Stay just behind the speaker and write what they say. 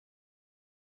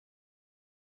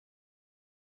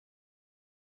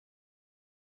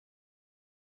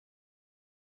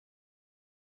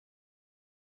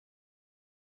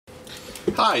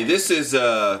Hi, this is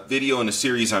a video in a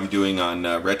series I'm doing on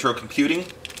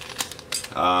retrocomputing.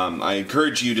 I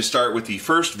encourage you to start with the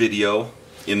first video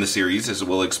in the series, as it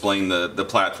will explain the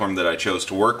platform that I chose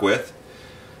to work with,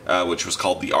 which was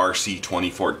called the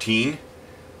RC2014.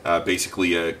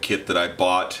 Basically a kit that I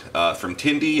bought from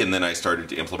Tindy, and then I started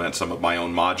to implement some of my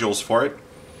own modules for it.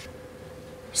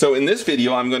 So in this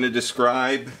video I'm going to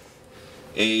describe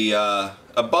a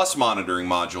bus monitoring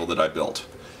module that I built.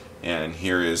 And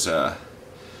here is a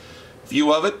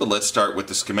view of it, but let's start with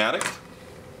the schematic.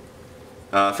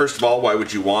 First of all, why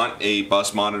would you want a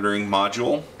bus monitoring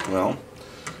module? Well,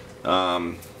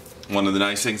 one of the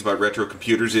nice things about retro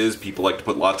computers is people like to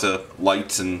put lots of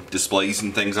lights and displays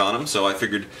and things on them, so I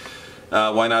figured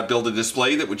why not build a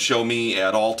display that would show me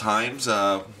at all times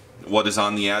what is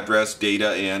on the address,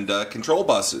 data, and control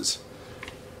buses.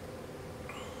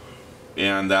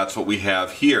 And that's what we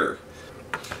have here.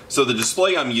 So the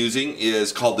display I'm using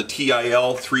is called the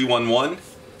TIL311.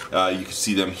 You can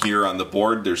see them here on the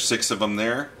board. There's 6 of them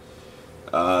there.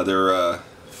 They're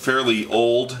fairly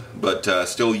old but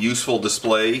still useful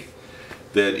display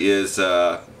that is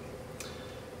an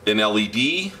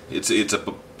LED. It's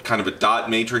a kind of a dot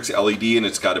matrix LED, and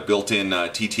it's got a built-in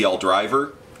TTL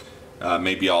driver.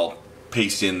 Maybe I'll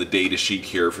paste in the data sheet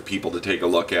here for people to take a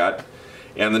look at.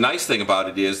 And the nice thing about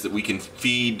it is that we can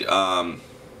feed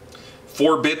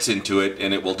 4 bits into it,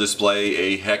 and it will display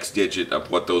a hex digit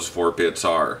of what those 4 bits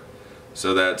are.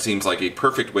 So that seems like a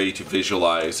perfect way to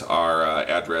visualize our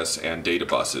address and data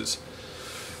buses.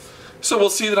 So we'll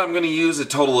see that I'm going to use a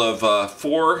total of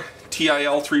 4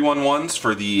 TIL311s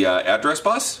for the address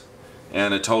bus,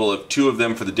 and a total of 2 of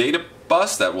them for the data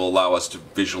bus. That will allow us to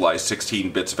visualize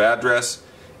 16 bits of address,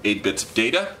 8 bits of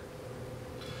data.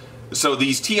 So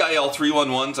these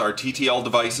TIL311s are TTL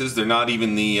devices. They're not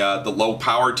even the low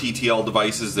power TTL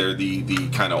devices. They're the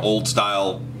kind of old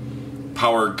style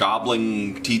power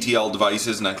gobbling TTL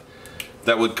devices, and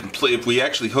that would if we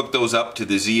actually hook those up to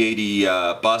the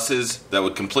Z80 buses, that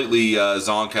would completely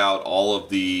zonk out all of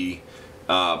the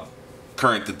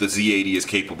current that the Z80 is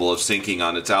capable of syncing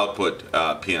on its output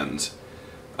pins,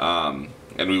 and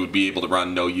we would be able to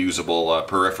run no usable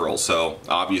peripherals. So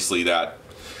obviously that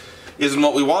isn't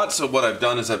what we want. So what I've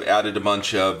done is I've added a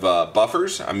bunch of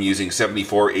buffers. I'm using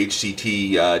 74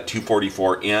 HCT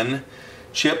 244N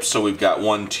chips. So we've got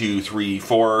 1, 2, 3,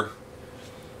 4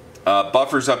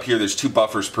 buffers up here. There's 2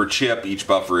 buffers per chip. Each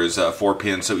buffer is 4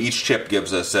 pins. So each chip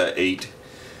gives us 8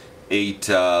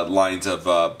 lines of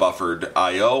buffered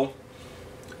I/O.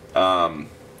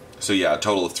 So yeah, a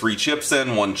total of 3 chips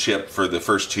then. 1 chip for the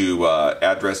first 2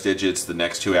 address digits, the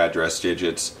next 2 address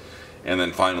digits, and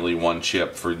then finally 1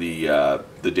 chip for the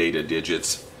data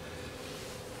digits.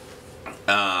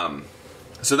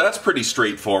 So that's pretty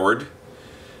straightforward.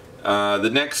 The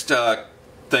next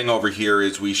thing over here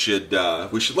is we should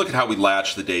look at how we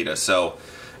latch the data. So,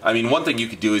 I mean, one thing you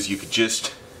could do is you could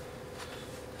just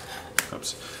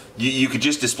you could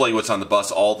just display what's on the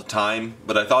bus all the time,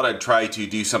 but I thought I'd try to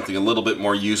do something a little bit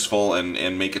more useful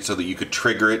and make it so that you could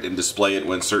trigger it and display it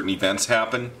when certain events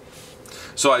happen.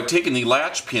 So I've taken the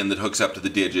latch pin that hooks up to the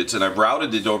digits, and I've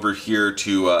routed it over here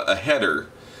to a header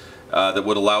that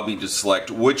would allow me to select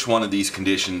which one of these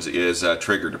conditions is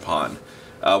triggered upon.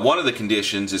 One of the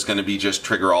conditions is going to be just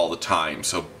trigger all the time,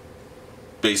 so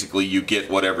basically you get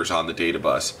whatever's on the data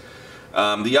bus.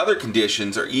 The other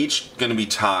conditions are each going to be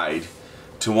tied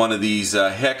to one of these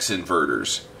hex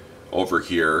inverters over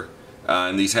here,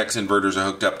 and these hex inverters are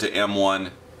hooked up to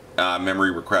M1,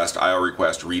 memory request, I/O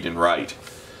request, read and write.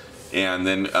 And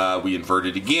then we invert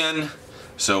it again,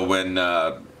 so when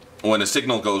a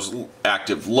signal goes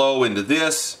active low into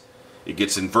this, it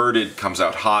gets inverted, comes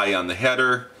out high on the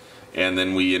header, and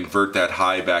then we invert that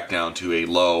high back down to a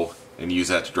low and use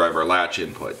that to drive our latch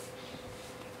input.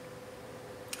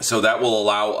 So that will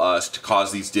allow us to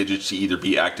cause these digits to either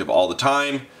be active all the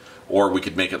time, or we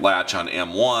could make it latch on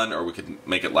M1, or we could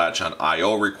make it latch on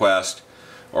I/O request,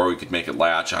 or we could make it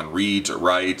latch on reads or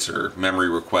writes or memory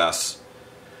requests.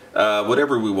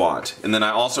 Whatever we want. And then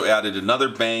I also added another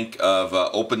bank of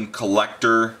open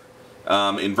collector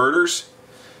inverters,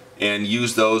 and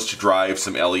use those to drive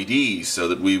some LEDs so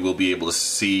that we will be able to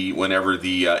see whenever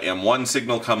the M1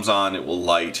 signal comes on, it will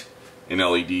light an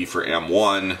LED for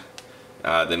M1,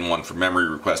 then one for memory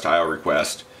request, I/O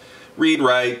request, read,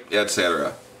 write,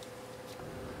 etc.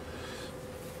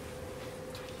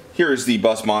 Here is the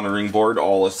bus monitoring board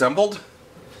all assembled.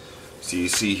 So you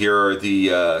see here are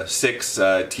the 6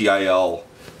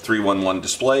 TIL311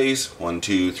 displays, 1,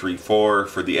 2, 3, 4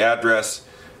 for the address,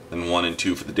 then 1 and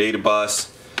 2 for the data bus.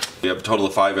 We have a total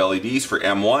of 5 LEDs for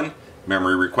M1,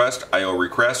 memory request, I/O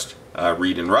request,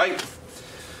 read and write.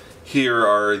 Here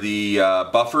are the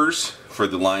buffers for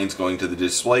the lines going to the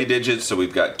display digits. So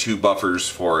we've got 2 buffers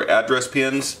for address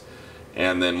pins,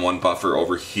 and then 1 buffer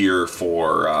over here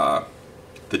for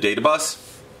the data bus.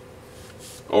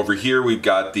 Over here we've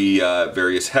got the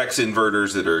various hex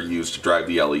inverters that are used to drive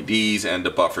the LEDs and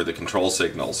to buffer the control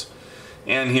signals.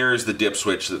 And here's the dip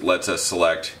switch that lets us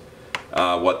select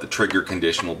what the trigger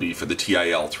condition will be for the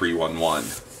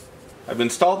TIL311. I've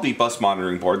installed the bus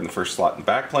monitoring board in the first slot and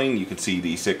backplane. You can see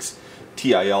the 6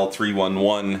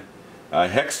 TIL311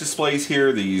 hex displays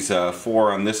here. These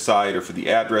 4 on this side are for the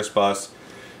address bus.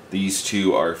 These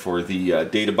 2 are for the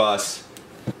data bus.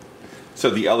 So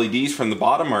the LEDs from the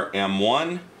bottom are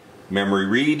M1, memory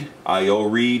read, I/O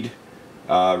read,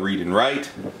 read and write.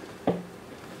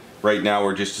 Right now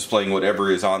we're just displaying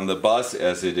whatever is on the bus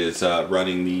as it is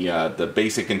running the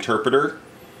basic interpreter.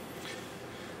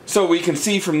 So we can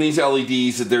see from these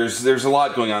LEDs that there's a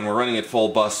lot going on. We're running at full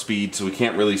bus speed, so we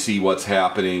can't really see what's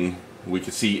happening. We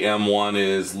can see M1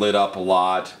 is lit up a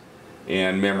lot,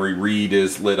 and memory read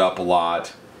is lit up a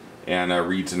lot, and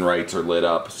reads and writes are lit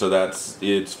up. So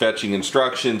it's fetching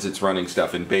instructions, it's running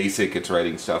stuff in basic, it's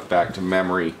writing stuff back to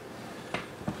memory.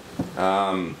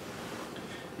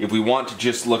 If we want to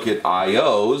just look at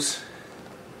IOs,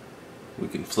 we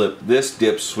can flip this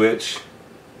dip switch,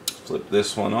 flip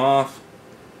this one off,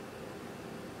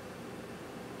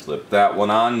 flip that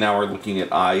one on. Now we're looking at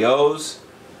IOs,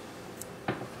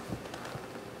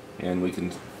 and we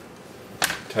can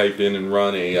type in and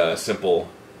run a simple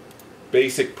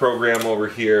basic program over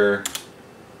here.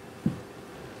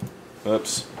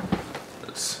 Oops.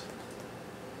 Let's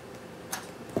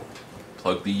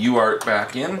plug the UART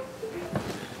back in.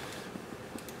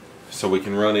 So we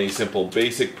can run a simple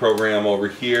basic program over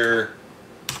here.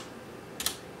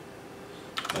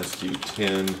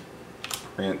 SQ10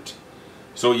 print.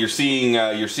 So you're seeing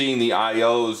the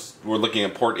IOs. We're looking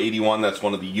at port 81. That's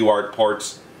one of the UART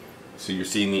ports. So you're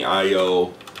seeing the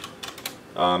IO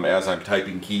as I'm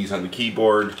typing keys on the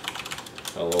keyboard.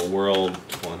 Hello world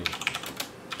 20.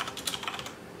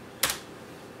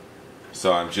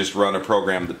 So I've just run a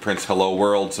program that prints hello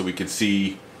world, so we can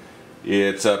see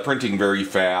it's printing very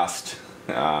fast.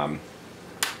 You'll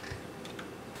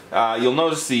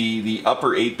notice the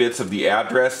upper 8 bits of the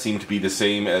address seem to be the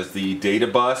same as the data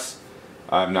bus.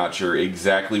 I'm not sure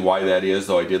exactly why that is,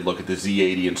 though I did look at the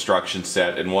Z80 instruction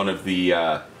set, and one of the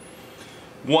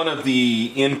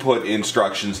input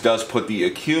instructions does put the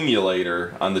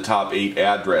accumulator on the top 8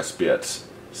 address bits.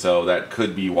 So that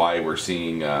could be why we're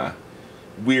seeing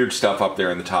weird stuff up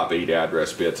there in the top 8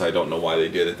 address bits. I don't know why they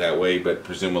did it that way, but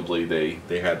presumably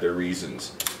they had their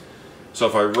reasons. So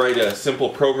if I write a simple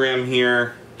program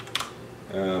here,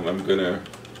 I'm going to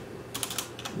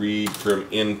read from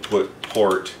input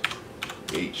port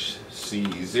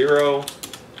HC0,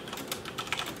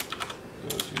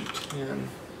 go to 10.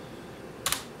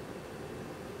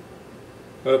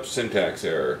 Oops, syntax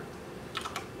error.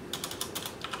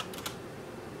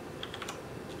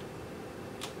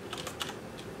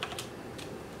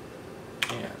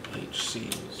 And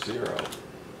HC0.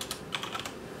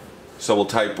 So we'll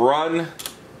type run.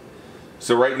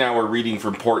 So right now we're reading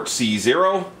from port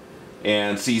C0,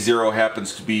 and C0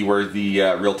 happens to be where the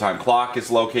real-time clock is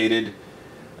located.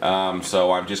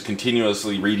 So I'm just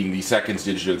continuously reading the seconds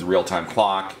digit of the real-time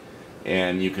clock,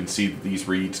 and you can see that these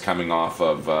reads coming off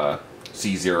of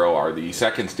C0 are the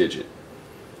seconds digit.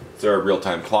 So our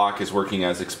real-time clock is working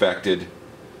as expected.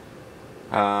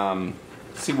 Let's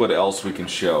see what else we can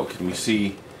show. Can we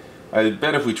see? I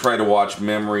bet if we try to watch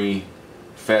memory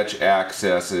fetch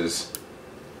accesses,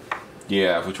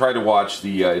 yeah, if we try to watch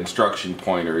the instruction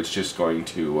pointer, it's just going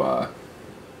to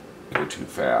go too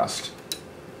fast.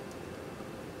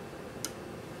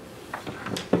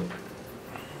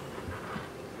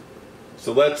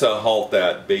 So let's halt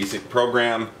that basic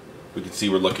program. We can see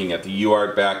we're looking at the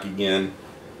UART back again.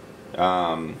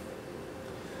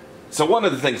 So one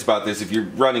of the things about this, if you're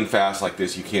running fast like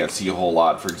this, you can't see a whole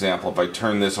lot. For example, if I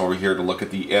turn this over here to look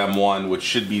at the M1, which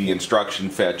should be the instruction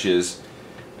fetches,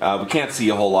 we can't see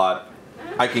a whole lot.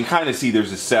 I can kind of see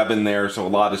there's a 7 there, so a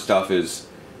lot of stuff is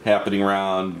happening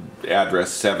around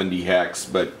address 70 hex,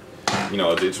 but you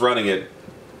know, it's running at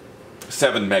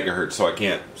 7 megahertz, so I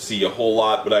can't see a whole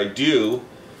lot. But I do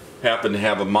happen to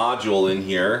have a module in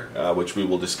here, which we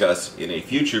will discuss in a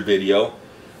future video,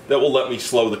 that will let me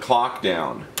slow the clock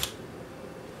down.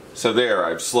 So there,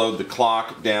 I've slowed the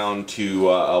clock down to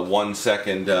a 1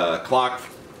 second clock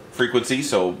frequency,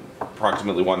 so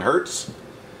approximately 1 hertz.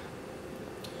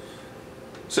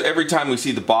 So every time we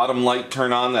see the bottom light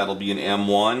turn on, that'll be an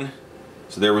M1.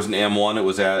 So there was an M1, it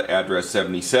was at address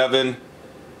 77.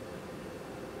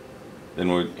 Then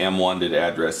M1 did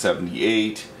address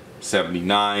 78,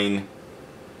 79,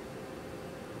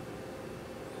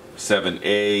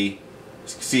 7A.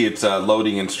 See, it's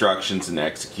loading instructions and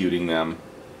executing them.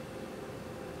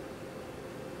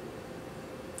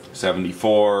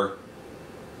 74,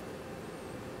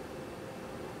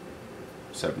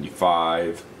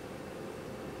 75,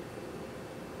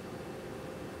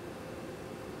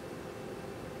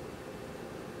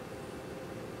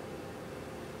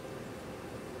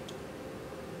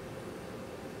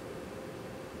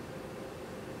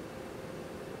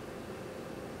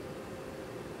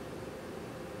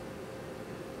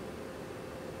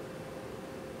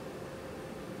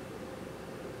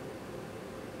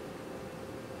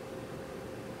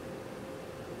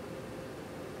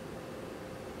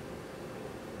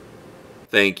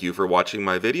 Thank you for watching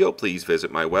my video. Please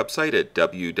visit my website at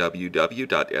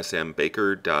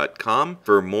www.smbaker.com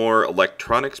for more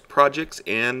electronics projects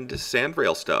and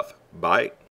sandrail stuff. Bye.